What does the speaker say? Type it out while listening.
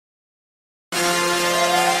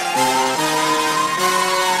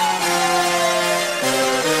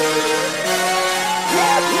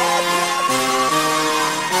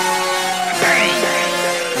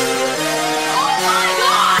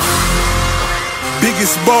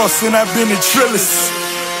Biggest boss and I've been in Trillis.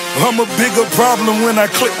 I'm a bigger problem when I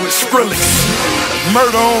click with Skrillex.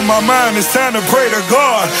 Murder on my mind, it's time to pray to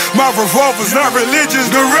God. My revolver's not religious,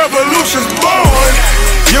 the revolution's born.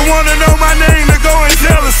 You wanna know my name, to go and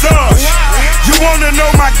tell us Sarge. You wanna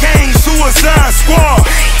know my gang, Suicide Squad.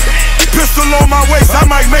 Pistol on my waist, I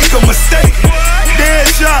might make a mistake.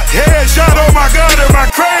 Headshot, oh my God, am I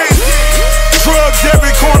crazy? Drugs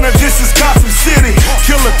every corner, this is Gotham City.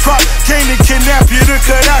 Killer Croc came to kidnap you to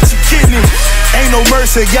cut out your kidney. Ain't no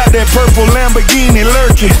mercy, got that purple Lamborghini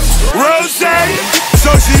lurking. Rose,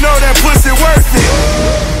 so she know that pussy worth it.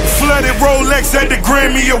 Flooded Rolex at the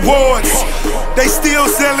Grammy Awards. They still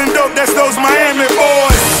selling dope, that's those Miami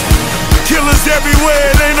boys. Killers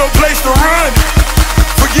everywhere, it ain't no place to run.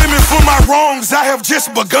 Forgive me for my wrongs, I have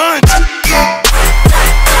just begun.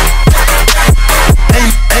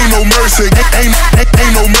 Ain't no mercy, ain't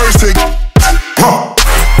no mercy.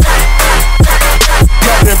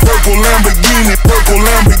 Got that purple Lamborghini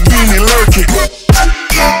lurking.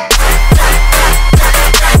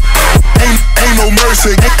 Ain't no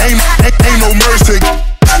mercy, ain't no mercy.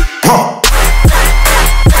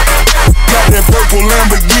 Got that purple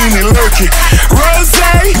Lamborghini lurking. Rose,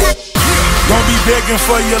 don't be begging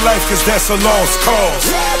for your life, cause that's a lost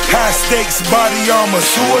cause. High stakes, body armor,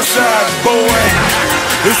 suicide, boy.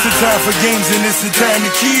 It's the time for games and it's the time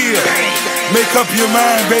to kill. Make up your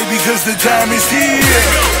mind, baby, cause the time is here.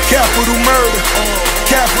 Capital murder,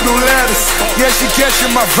 capital letters. Yeah, she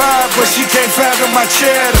catching my vibe, but she can't fathom my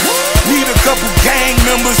cheddar. Need a couple gang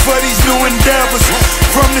members for these new endeavors.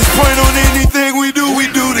 From this point on, anything we do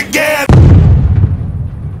together.